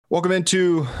Welcome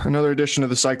into another edition of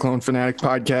the Cyclone Fanatic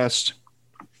podcast.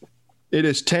 It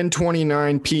is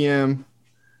 10:29 p.m.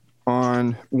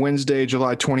 on Wednesday,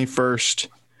 July 21st,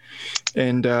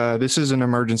 and this is an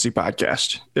emergency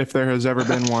podcast, if there has ever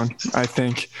been one, I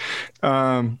think.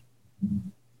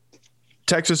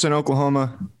 Texas and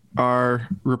Oklahoma are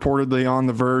reportedly on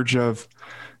the verge of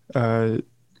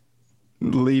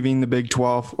leaving the Big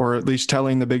 12, or at least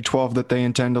telling the Big 12 that they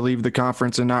intend to leave the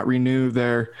conference and not renew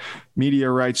their media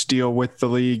rights deal with the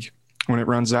league when it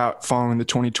runs out following the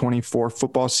 2024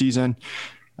 football season,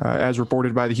 as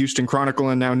reported by the Houston Chronicle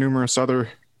and now numerous other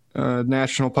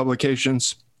national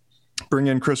publications. Bring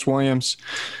in Chris Williams.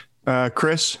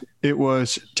 Chris, it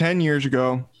was 10 years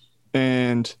ago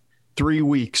and 3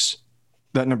 weeks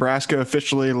that Nebraska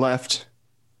officially left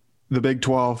the Big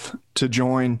 12 to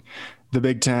join the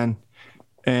Big 10.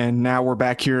 And now we're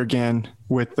back here again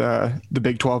with the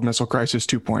Big 12 Missile Crisis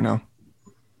 2.0.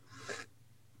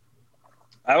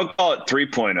 I would call it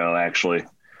 3.0, actually,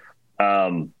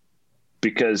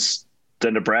 because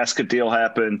the Nebraska deal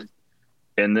happened.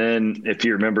 And then, if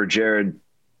you remember, Jared,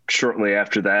 shortly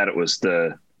after that, it was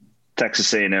the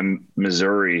Texas A&M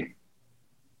Missouri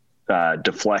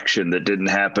deflection that didn't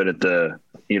happen at the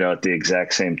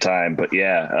exact same time. But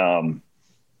yeah,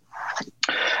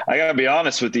 I gotta be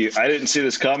honest with you. I didn't see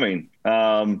this coming.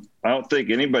 I don't think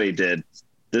anybody did.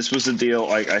 This was a deal.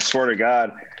 Like, I swear to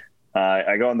God,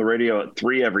 I go on the radio at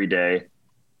 3 every day,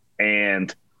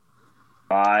 and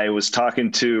I was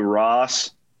talking to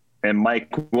Ross and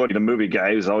Mike Wood, the movie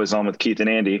guy who's always on with Keith and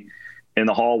Andy, in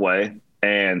the hallway.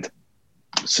 And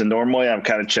so normally I'm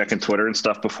kind of checking Twitter and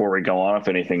stuff before we go on if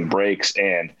anything breaks.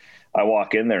 And I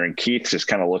walk in there and Keith just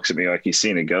kind of looks at me like he's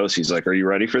seen a ghost. He's like, "Are you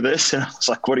ready for this?" And I was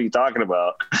like, "What are you talking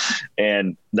about?"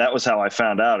 And that was how I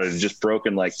found out. It had just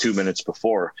broken like 2 minutes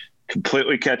before.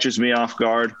 Completely catches me off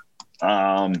guard.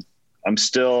 I'm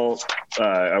still,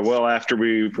 I will, after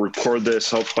we record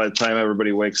this, hope by the time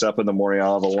everybody wakes up in the morning,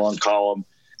 I'll have a long column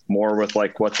more with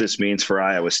like what this means for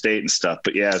Iowa State and stuff.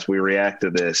 But yeah, as we react to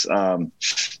this,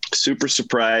 super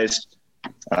surprised.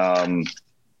 The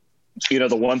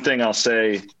one thing I'll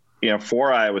say,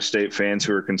 for Iowa State fans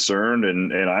who are concerned,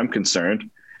 and I'm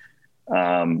concerned,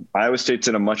 Iowa State's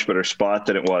in a much better spot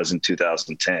than it was in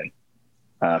 2010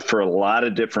 for a lot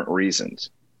of different reasons.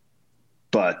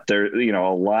 But there,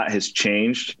 a lot has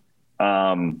changed.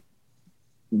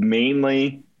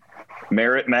 Mainly,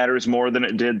 merit matters more than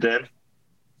it did then,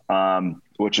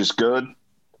 which is good.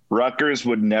 Rutgers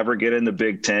would never get in the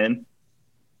Big Ten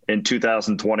in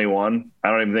 2021. I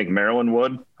don't even think Maryland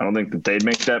would. I don't think that they'd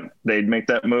make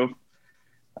that move.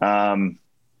 And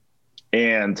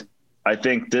I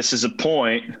think this is a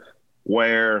point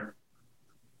where,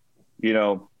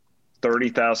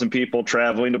 30,000 people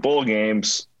traveling to bowl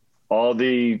games, all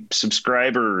the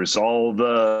subscribers, all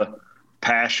the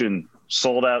passion,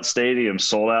 sold out stadium,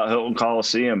 sold out Hilton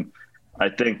Coliseum. I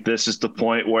think this is the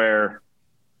point where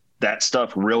that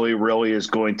stuff really, really is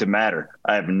going to matter.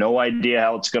 I have no idea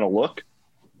how it's going to look,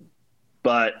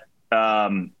 but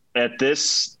at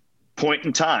this point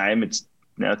in time, it's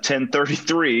now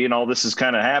 10:33 and all this is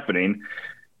kind of happening.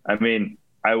 I mean,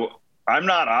 I'm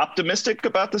not optimistic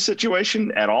about the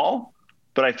situation at all,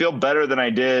 but I feel better than I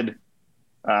did.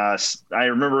 I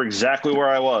remember exactly where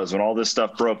I was when all this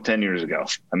stuff broke 10 years ago.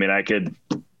 I mean,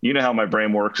 how my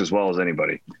brain works as well as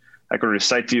anybody. I could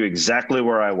recite to you exactly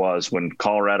where I was when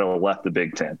Colorado left the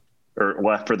Big Ten, or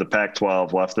left for the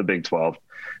Pac-12, left the Big 12,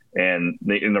 and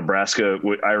in Nebraska.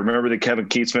 I remember the Kevin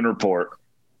Keatsman report.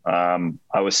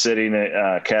 I was sitting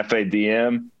at Cafe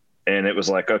DM, and it was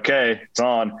like, okay, it's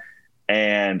on,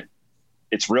 and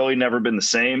it's really never been the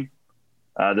same.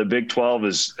 The Big 12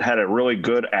 has had a really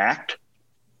good act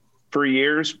for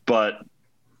years, but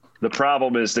the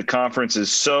problem is the conference is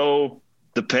so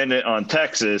dependent on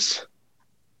Texas,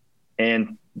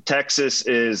 and Texas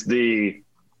is the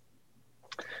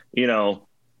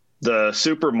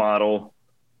supermodel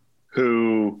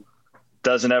who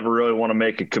doesn't ever really want to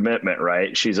make a commitment,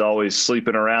 right? She's always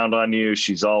sleeping around on you.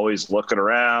 She's always looking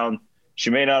around.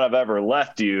 She may not have ever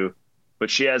left you, but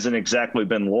she hasn't exactly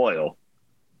been loyal.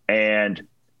 And,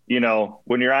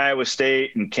 when you're Iowa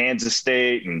State and Kansas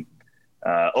State and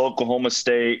Oklahoma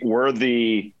State, we're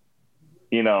the,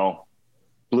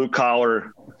 blue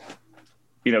collar,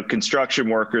 construction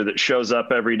worker that shows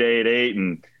up every day at 8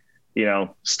 and,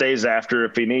 stays after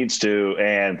if he needs to.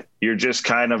 And you're just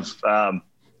kind of,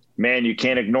 man, you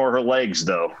can't ignore her legs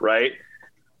though, right?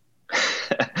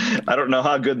 I don't know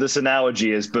how good this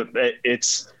analogy is, but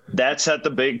that's what the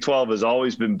Big 12 has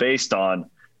always been based on.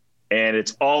 And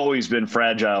it's always been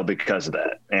fragile because of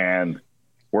that. And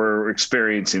we're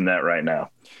experiencing that right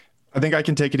now. I think I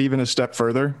can take it even a step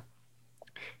further.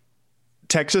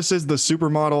 Texas is the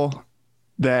supermodel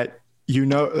that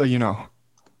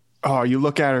oh, you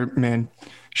look at her, man,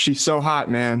 she's so hot,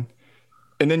 man.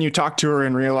 And then you talk to her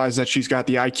and realize that she's got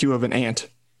the IQ of an ant.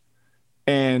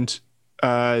 And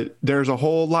there's a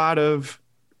whole lot of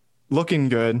looking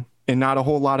good and not a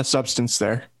whole lot of substance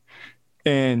there.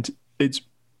 And it's,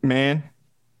 man,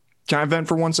 can I vent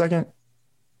for 1 second?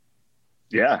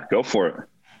 Yeah, go for it.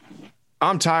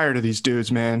 I'm tired of these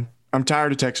dudes, man. I'm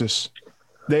tired of Texas.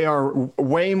 They are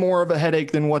way more of a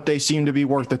headache than what they seem to be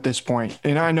worth at this point.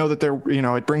 And I know that they're,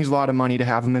 it brings a lot of money to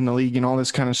have them in the league and all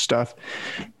this kind of stuff.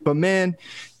 But man,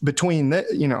 between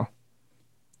the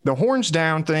horns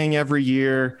down thing every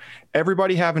year,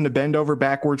 everybody having to bend over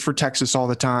backwards for Texas all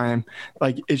the time.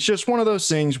 Like, it's just one of those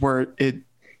things where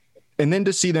and then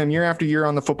to see them year after year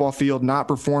on the football field not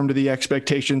perform to the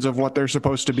expectations of what they're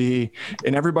supposed to be,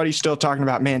 and everybody's still talking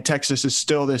about, man, Texas is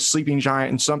still this sleeping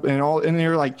giant and something and all, and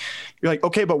you're like,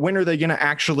 okay, but when are they going to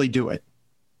actually do it?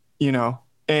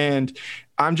 And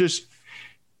I'm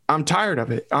tired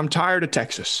of it. I'm tired of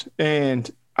Texas, and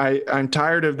I'm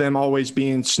tired of them always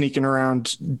sneaking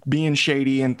around, being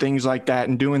shady and things like that,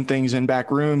 and doing things in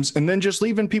back rooms, and then just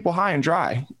leaving people high and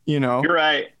dry. You're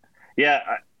right. Yeah.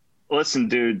 Listen,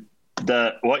 dude.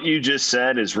 What you just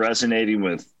said is resonating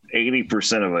with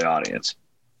 80% of the audience.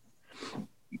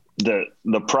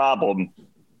 The problem,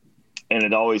 and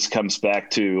it always comes back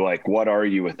to, like, what are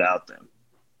you without them?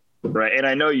 Right. And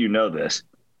I know you know this,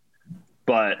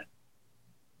 but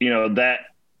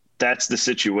that's the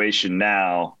situation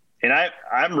now. And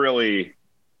I'm really,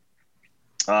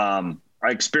 I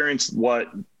experienced a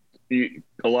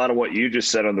lot of what you just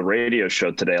said on the radio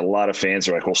show today. A lot of fans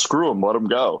are like, well, screw them, let them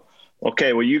go.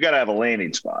 Okay, well, you got to have a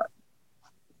landing spot.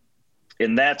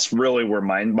 And that's really where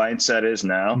my mindset is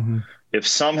now. Mm-hmm. If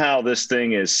somehow this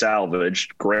thing is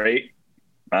salvaged, great.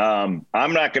 I'm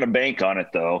not going to bank on it,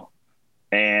 though.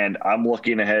 And I'm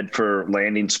looking ahead for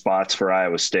landing spots for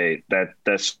Iowa State.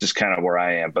 That's just kind of where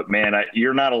I am. But, man,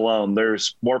 you're not alone.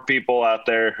 There's more people out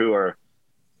there who are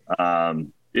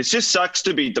it just sucks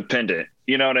to be dependent.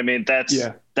 You know what I mean? That's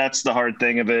the hard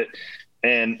thing of it.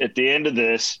 And at the end of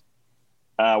this,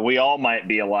 we all might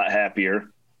be a lot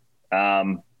happier.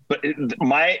 But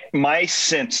my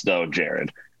sense, though,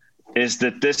 Jared, is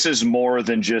that this is more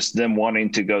than just them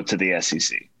wanting to go to the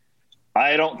SEC.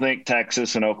 I don't think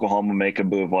Texas and Oklahoma make a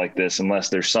move like this unless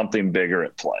there's something bigger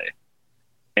at play.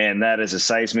 And that is a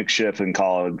seismic shift in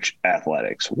college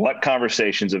athletics. What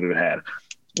conversations have we had?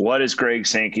 What is Greg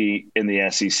Sankey in the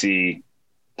SEC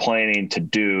planning to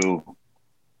do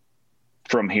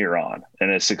from here on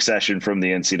in a succession from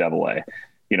the NCAA?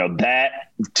 That,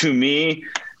 to me,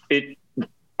 it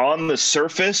on the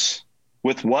surface,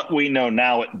 with what we know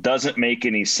now, it doesn't make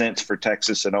any sense for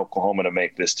Texas and Oklahoma to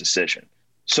make this decision.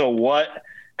 So what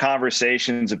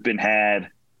conversations have been had,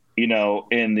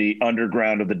 in the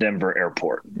underground of the Denver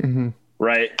airport, mm-hmm.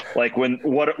 right? Like what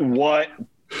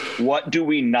do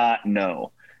we not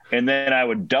know? And then I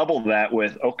would double that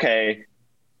with, okay,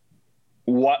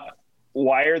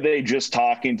 why are they just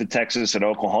talking to Texas and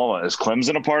Oklahoma? Is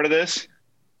Clemson a part of this?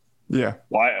 Yeah.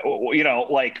 Why,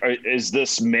 is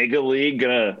this mega league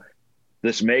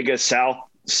this mega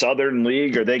Southern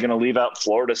league, are they going to leave out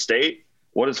Florida State?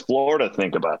 What does Florida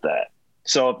think about that?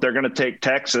 So if they're going to take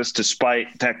Texas to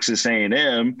spite Texas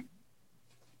A&M,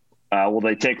 will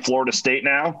they take Florida State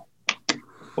now?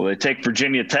 Will they take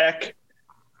Virginia Tech?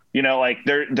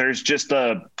 There's just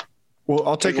a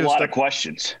lot of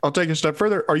questions. I'll take a step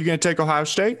further. Are you going to take Ohio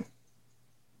State?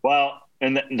 Well,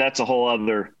 and that's a whole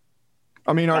other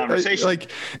conversation.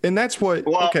 And that's what,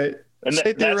 okay. And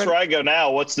that's where I go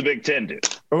now. What's the Big Ten do?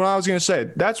 Well, I was going to say,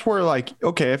 that's where,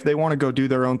 okay, if they want to go do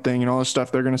their own thing and all this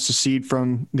stuff, they're going to secede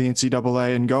from the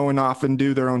NCAA and going off and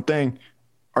do their own thing.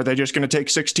 Are they just going to take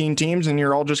 16 teams and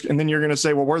and then you're going to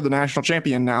say, well, we're the national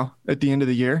champion now at the end of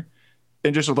the year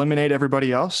and just eliminate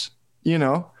everybody else?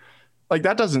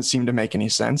 That doesn't seem to make any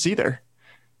sense either.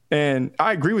 And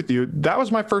I agree with you. That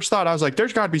was my first thought. I was like,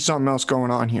 there's got to be something else going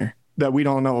on here that we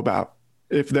don't know about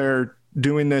if they're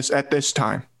doing this at this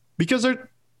time. Because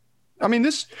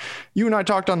you and I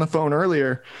talked on the phone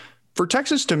earlier, for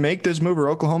Texas to make this move or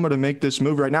Oklahoma to make this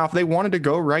move right now, if they wanted to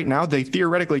go right now, they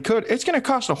theoretically could. It's going to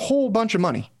cost a whole bunch of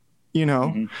money,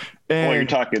 Mm-hmm. And you're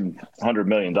talking $100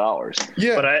 million.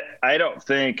 Yeah. But I don't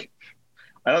think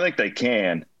they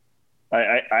can.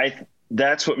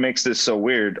 That's what makes this so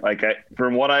weird. I've been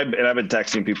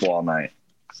texting people all night.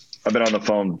 I've been on the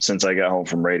phone since I got home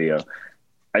from radio.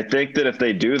 I think that if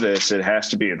they do this, it has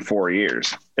to be in 4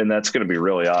 years, and that's going to be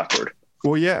really awkward.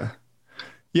 Well, yeah.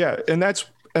 Yeah. And that's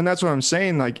what I'm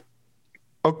saying.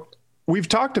 we've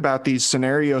talked about these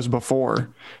scenarios before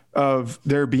of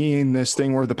there being this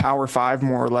thing where the Power Five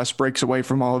more or less breaks away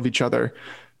from all of each other.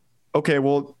 Okay,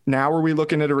 well, now are we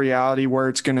looking at a reality where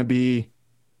it's going to be,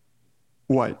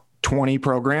 20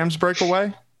 programs break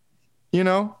away?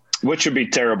 Which would be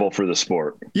terrible for the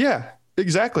sport. Yeah,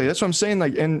 exactly. That's what I'm saying.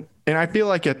 Like, and I feel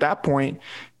like at that point,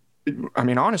 I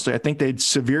mean, honestly, I think they'd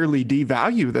severely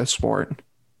devalue this sport.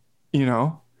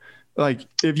 Like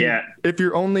if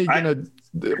you're only gonna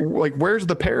where's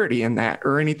the parity in that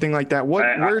or anything like that?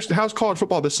 How's college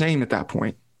football the same at that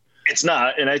point? It's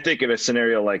not. And I think in a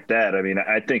scenario like that, I mean,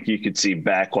 I think you could see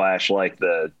backlash like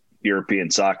the European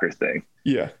soccer thing.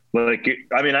 Yeah. I'm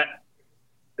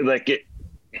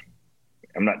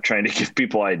not trying to give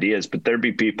people ideas, but there'd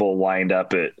be people lined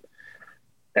up at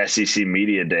SEC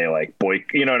Media Day, like, boy,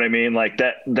 you know what I mean? Like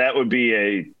that would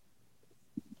be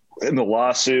in the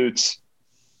lawsuits,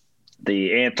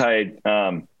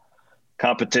 the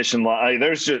competition law.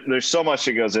 There's so much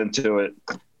that goes into it.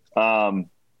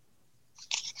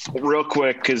 Real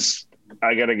quick, because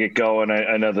I got to get going.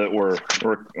 I know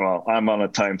that I'm on a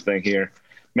time thing here.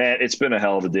 Man, it's been a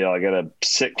hell of a deal. I got a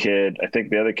sick kid. I think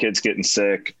the other kid's getting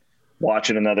sick.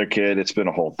 Watching another kid. It's been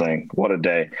a whole thing. What a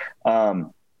day.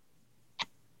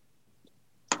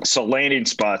 So landing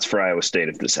spots for Iowa State,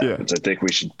 if this happens, I think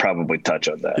we should probably touch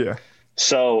on that. Yeah.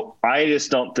 So I just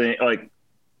don't think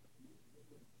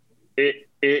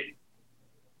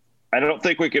I don't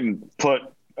think we can put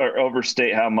or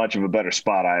overstate how much of a better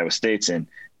spot Iowa State's in.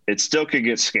 It still could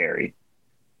get scary,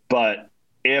 but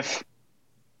if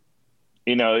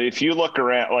you look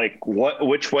around,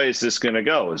 which way is this going to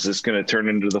go? Is this going to turn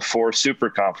into the 4 super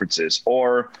conferences,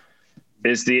 or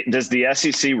does the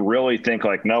SEC really think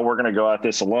no, we're going to go at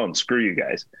this alone? Screw you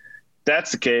guys. If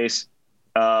that's the case.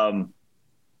 To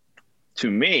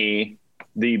me,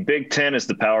 the Big Ten is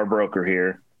the power broker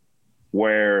here,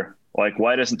 where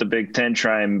why doesn't the Big Ten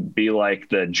try and be like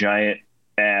the giant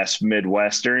ass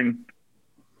Midwestern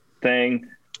thing?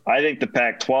 I think the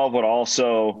Pac-12 would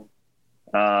also,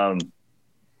 I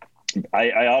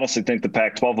honestly think the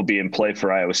Pac-12 will be in play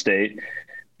for Iowa State.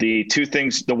 The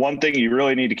one thing you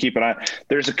really need to keep an eye,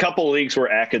 there's a couple of leagues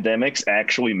where academics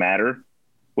actually matter,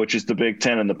 which is the Big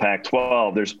Ten and the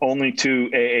Pac-12. There's only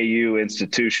 2 AAU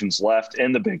institutions left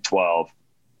in the Big 12,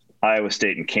 Iowa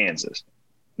State and Kansas.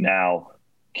 Now,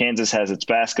 Kansas has its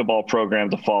basketball program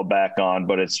to fall back on,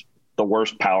 but it's the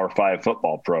worst Power 5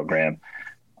 football program.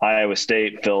 Iowa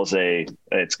State fills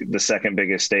it's the second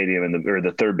biggest stadium or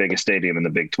the third biggest stadium in the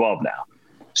Big 12 now.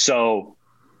 So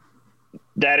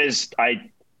that is,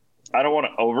 I don't want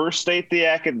to overstate the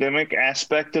academic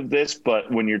aspect of this,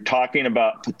 but when you're talking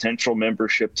about potential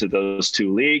membership to those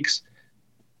 2 leagues,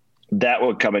 that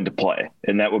would come into play,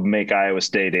 and that would make Iowa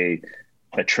State a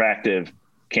attractive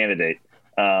candidate.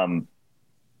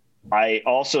 I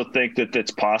also think that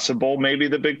it's possible maybe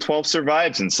the Big 12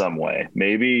 survives in some way.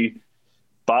 Maybe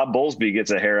Bob Bowlesby gets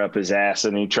a hair up his ass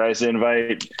and he tries to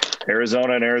invite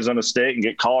Arizona and Arizona State and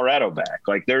get Colorado back.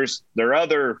 There are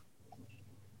other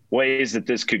ways that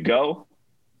this could go.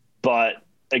 But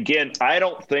again, I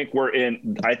don't think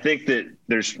I think that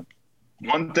there's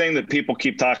one thing that people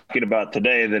keep talking about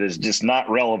today that is just not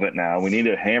relevant now. We need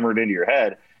to hammer it into your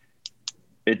head.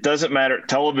 It doesn't matter.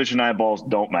 Television eyeballs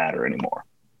don't matter anymore.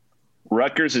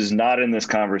 Rutgers is not in this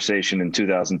conversation in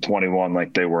 2021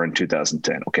 like they were in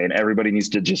 2010. Okay. And everybody needs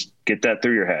to just get that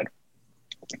through your head.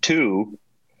 2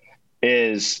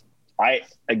 is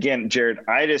Jared,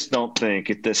 I just don't think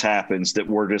if this happens that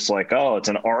we're just it's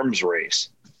an arms race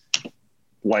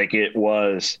like it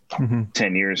was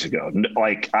 10 years ago.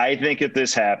 I think if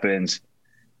this happens,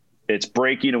 it's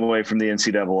breaking away from the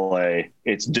NCAA.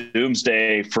 It's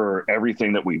doomsday for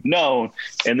everything that we've known.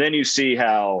 And then you see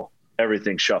how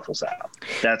everything shuffles out.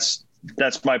 That's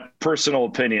my personal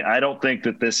opinion. I don't think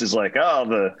that this is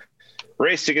the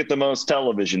race to get the most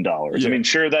television dollars. Yeah. I mean,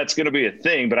 sure, that's going to be a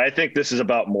thing, but I think this is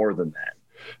about more than that.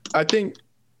 I think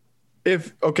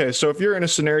so if you're in a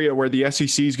scenario where the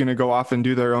SEC is going to go off and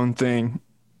do their own thing,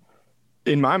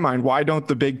 in my mind, why don't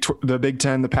the Big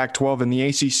Ten, the Pac-12, and the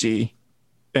ACC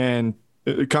and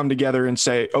come together and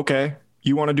say, okay,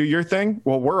 you want to do your thing?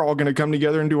 Well, we're all going to come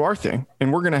together and do our thing,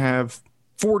 and we're going to have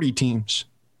 40 teams,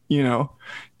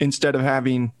 instead of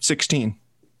having 16,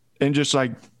 and just be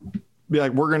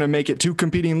we're going to make it 2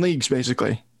 competing leagues,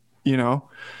 basically.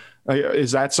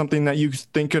 Is that something that you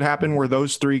think could happen where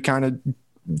those 3 kind of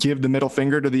give the middle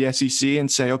finger to the SEC and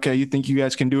say, okay, you think you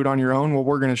guys can do it on your own? Well,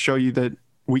 we're going to show you that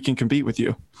we can compete with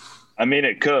you. I mean,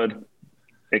 it could,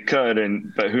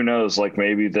 but who knows?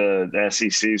 Maybe the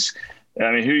SEC's,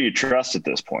 who do you trust at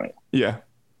this point? Yeah.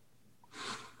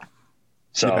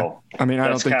 So, I mean, I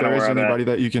don't think there is anybody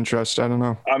that you can trust. I don't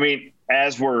know. I mean,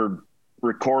 as we're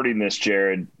recording this,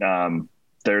 Jared,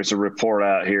 there's a report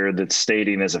out here that's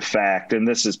stating as a fact, and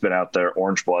this has been out there,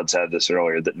 Orange Bloods had this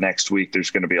earlier, that next week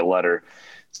there's going to be a letter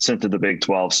sent to the Big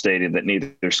 12 stating that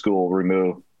neither school will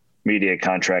remove media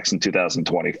contracts in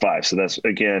 2025. So that's,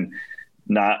 again,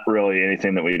 not really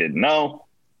anything that we didn't know,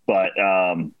 but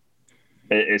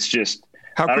it's just.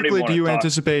 How quickly do you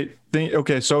anticipate?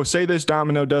 Okay, so say this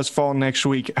domino does fall next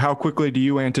week. How quickly do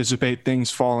you anticipate things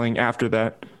falling after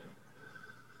that?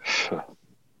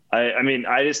 I mean,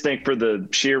 I just think for the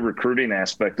sheer recruiting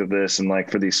aspect of this, and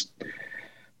like for these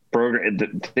programs,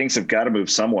 things have got to move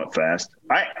somewhat fast.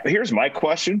 Here's my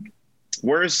question: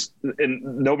 and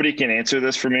nobody can answer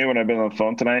this for me when I've been on the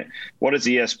phone tonight. What does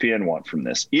ESPN want from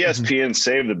this? ESPN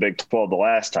saved the Big 12 the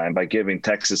last time by giving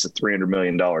Texas a $300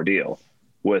 million deal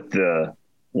with the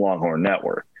Longhorn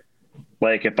Network.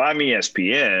 Like, if I'm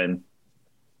ESPN,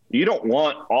 you don't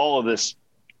want all of this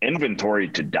inventory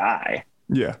to die.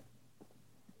 Yeah.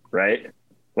 Right?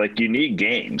 Like, you need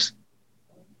games.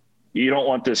 You don't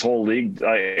want this whole league,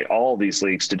 all these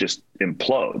leagues, to just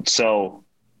implode. So,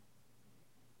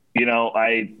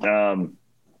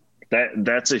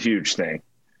 that's a huge thing.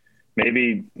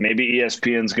 Maybe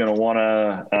ESPN's going to want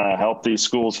to help these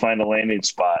schools find a landing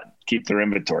spot, keep their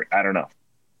inventory. I don't know,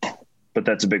 but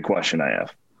that's a big question I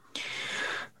have.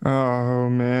 Oh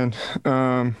man,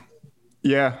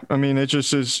 yeah. I mean, it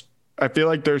just is. I feel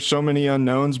like there's so many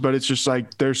unknowns, but it's just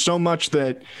like there's so much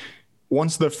that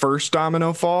once the first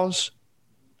domino falls,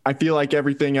 I feel like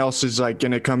everything else is like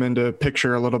going to come into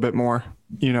picture a little bit more.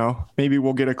 Maybe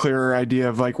we'll get a clearer idea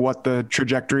of like what the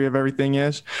trajectory of everything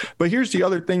is. But here's the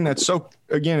other thing that's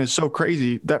is so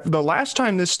crazy, that the last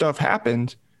time this stuff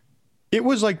happened, it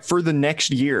was like for the next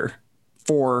year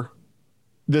for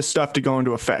this stuff to go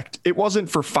into effect. It wasn't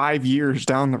for 5 years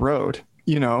down the road,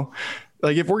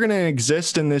 like if we're going to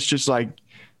exist in this, just like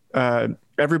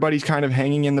everybody's kind of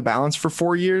hanging in the balance for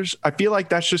 4 years, I feel like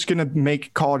that's just going to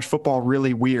make college football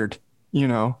really weird.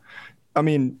 I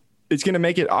mean, it's going to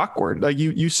make it awkward. Like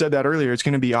you said that earlier, it's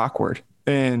going to be awkward.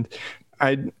 And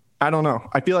I don't know.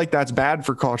 I feel like that's bad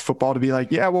for college football to be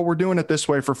like, yeah, well, we're doing it this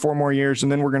way for 4 more years,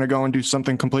 and then we're going to go and do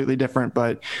something completely different,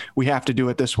 but we have to do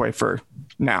it this way for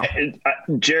now.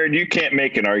 Jared, you can't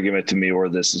make an argument to me where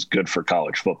this is good for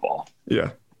college football.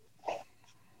 Yeah.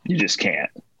 You just can't.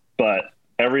 But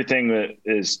everything that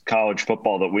is college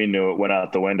football that we knew, it went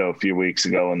out the window a few weeks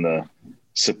ago, and the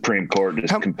Supreme Court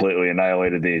just completely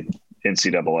annihilated the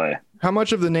NCAA. How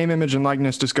much of the name, image, and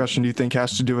likeness discussion do you think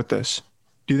has to do with this?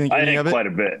 Do you think any of it? Quite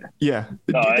a bit. Yeah.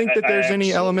 Do you think that there's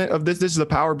any element of this? This is the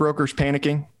power brokers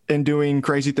panicking and doing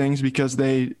crazy things because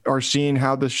they are seeing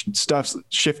how the stuff's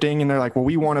shifting, and they're like, well,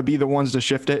 we want to be the ones to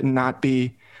shift it and not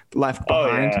be left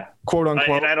behind, quote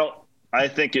unquote. I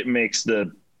think it makes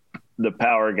the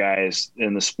power guys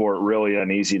in the sport really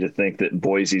uneasy to think that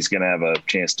Boise's going to have a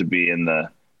chance to be in the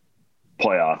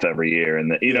playoff every year.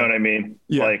 And you know what I mean?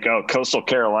 Yeah. Like, Coastal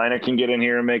Carolina can get in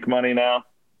here and make money now.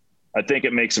 I think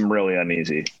it makes them really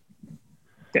uneasy.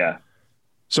 Yeah.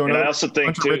 So I also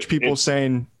think rich people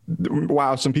saying,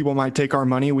 wow, some people might take our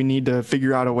money. We need to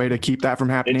figure out a way to keep that from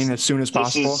happening as soon as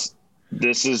possible.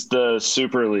 This is the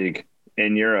Super League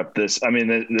in Europe. This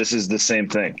is the same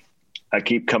thing. I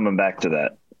keep coming back to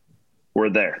that. We're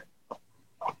there.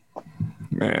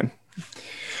 Man.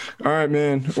 All right,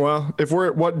 man. Well,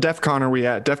 what DEFCON are we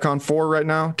at? DEFCON 4 right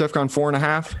now? DEFCON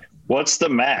 4.5? What's the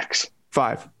max?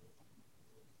 5.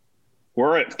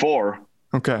 We're at 4.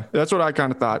 Okay. That's what I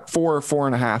kind of thought. 4 or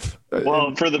 4.5.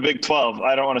 Well, for the Big 12,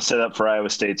 I don't want to say that for Iowa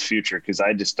State's future because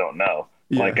I just don't know.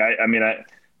 Yeah. Like, a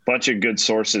bunch of good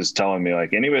sources telling me,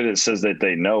 like, anybody that says that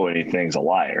they know anything's a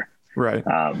liar. Right.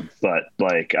 But,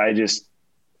 like,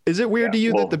 is it weird to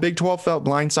you that the Big 12 felt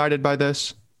blindsided by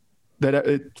this?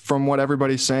 That from what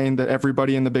everybody's saying, that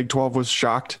everybody in the Big 12 was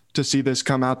shocked to see this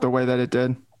come out the way that it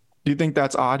did? Do you think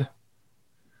that's odd?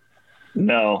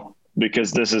 No,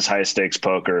 because this is high stakes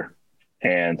poker.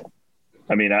 And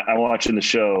I'm watching the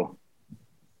show.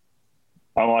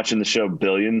 I'm watching the show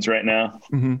Billions right now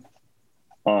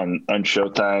on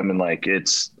Showtime. And like,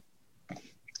 it's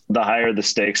the higher the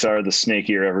stakes are, the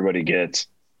snakier everybody gets.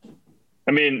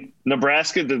 I mean,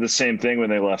 Nebraska did the same thing when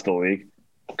they left the league.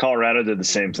 Colorado did the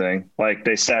same thing. Like,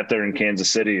 they sat there in Kansas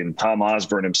City, and Tom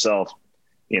Osborne himself,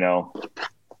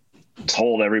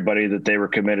 told everybody that they were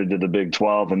committed to the Big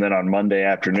 12. And then on Monday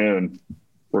afternoon,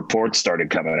 reports started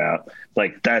coming out.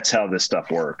 Like, that's how this stuff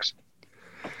works.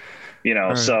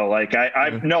 Right. So like,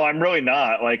 no, I'm really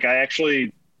not. Like,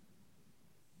 I'm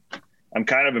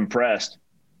kind of impressed.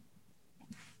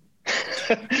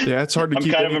 Yeah, it's hard to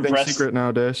keep anything secret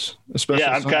nowadays, especially.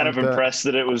 Yeah, I'm kind of impressed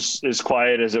that it was as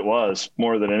quiet as it was,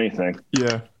 more than anything.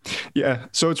 Yeah.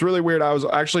 So it's really weird. I was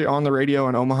actually on the radio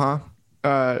in Omaha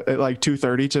at like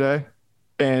 2:30 today,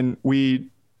 and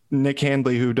Nick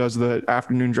Handley, who does the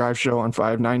afternoon drive show on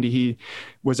 590, he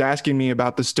was asking me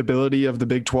about the stability of the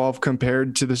Big 12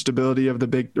 compared to the stability of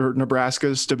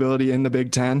Nebraska's stability in the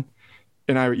Big 10.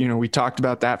 And we talked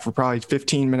about that for probably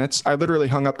 15 minutes. I literally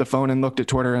hung up the phone and looked at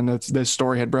Twitter, and this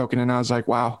story had broken. And I was like,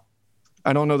 wow,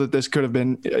 I don't know that this could have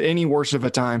been any worse of a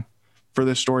time for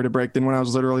this story to break than when I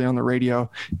was literally on the radio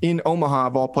in Omaha,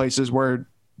 of all places, where,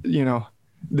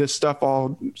 this stuff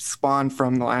all spawned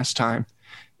from the last time.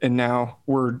 And now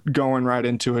we're going right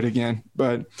into it again.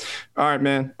 But all right,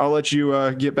 man, I'll let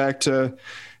you get back to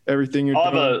everything you're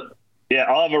doing.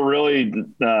 I'll have a really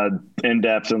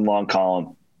in-depth and long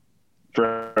column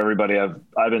for everybody.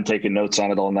 I've been taking notes on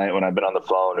it all night when I've been on the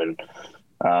phone,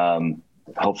 and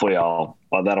hopefully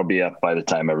that'll be up by the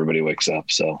time everybody wakes up.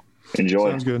 So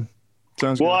enjoy. Sounds good.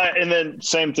 Well, and then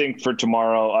same thing for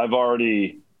tomorrow. I've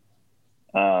already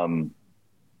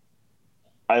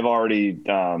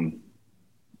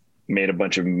made a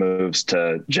bunch of moves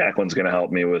to Jacqueline's going to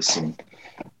help me with some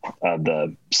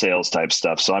the sales type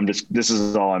stuff. So this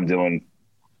is all I'm doing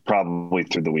probably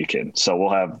through the weekend. So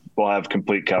we'll have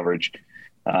complete coverage,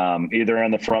 either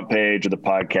on the front page of the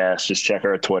podcast. Just check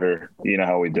our Twitter. You know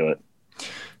how we do it.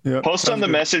 Yep, post on the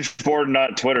message board,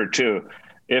 not Twitter too.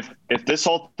 If this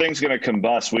whole thing's going to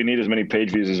combust, we need as many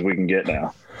page views as we can get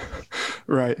now.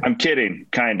 Right. I'm kidding.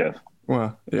 Kind of.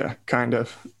 Well, yeah, kind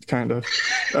of.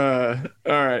 All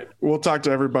right. We'll talk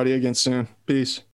to everybody again soon. Peace.